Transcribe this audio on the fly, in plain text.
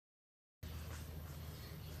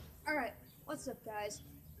Alright, what's up guys?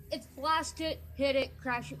 It's Blast It, Hit It,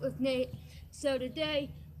 Crash It with Nate. So today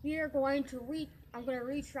we are going to I'm going to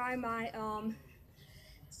retry my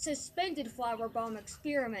suspended flower bomb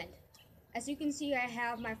experiment. As you can see, I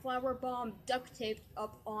have my flower bomb duct taped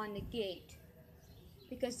up on the gate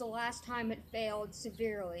because the last time it failed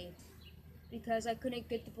severely because I couldn't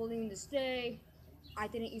get the balloon to stay, I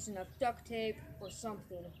didn't use enough duct tape or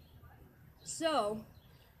something. So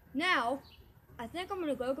now I think I'm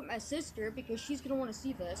gonna go get my sister because she's gonna want to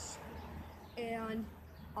see this, and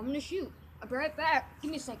I'm gonna shoot. I'll be right back. Give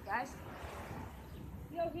me a sec, guys.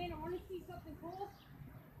 Yo, Hannah, want to see something cool?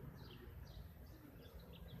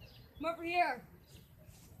 Come over here.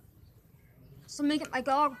 So let me get my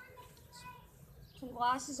dog some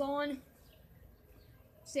glasses on.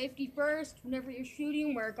 Safety first. Whenever you're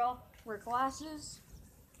shooting, wear glasses.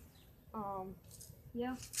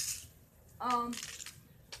 Yeah.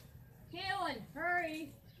 Kaylin,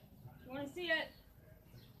 hurry! You want to see it?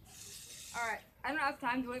 Alright, I don't have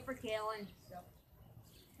time to wait for Kaylin, so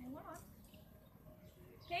hang on.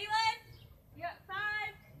 Kaylin! You got 5,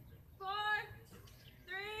 4,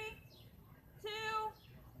 3, 2,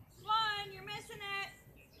 1. You're missing it!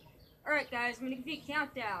 Alright guys, I'm going to give you a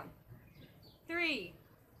countdown. 3,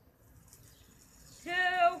 2,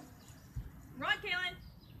 run Kaylin!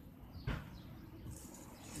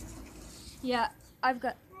 Yeah,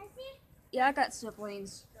 I got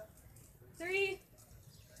siblings. 3,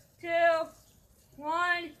 2,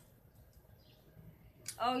 1.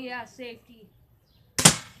 Oh yeah, safety.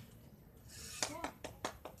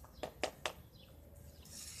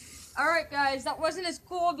 Alright guys, that wasn't as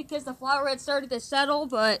cool because the flower had started to settle,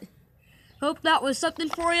 but hope that was something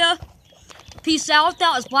for you. Peace out.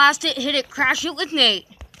 That was Blast It, Hit It, Crash It with Nate.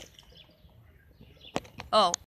 Oh.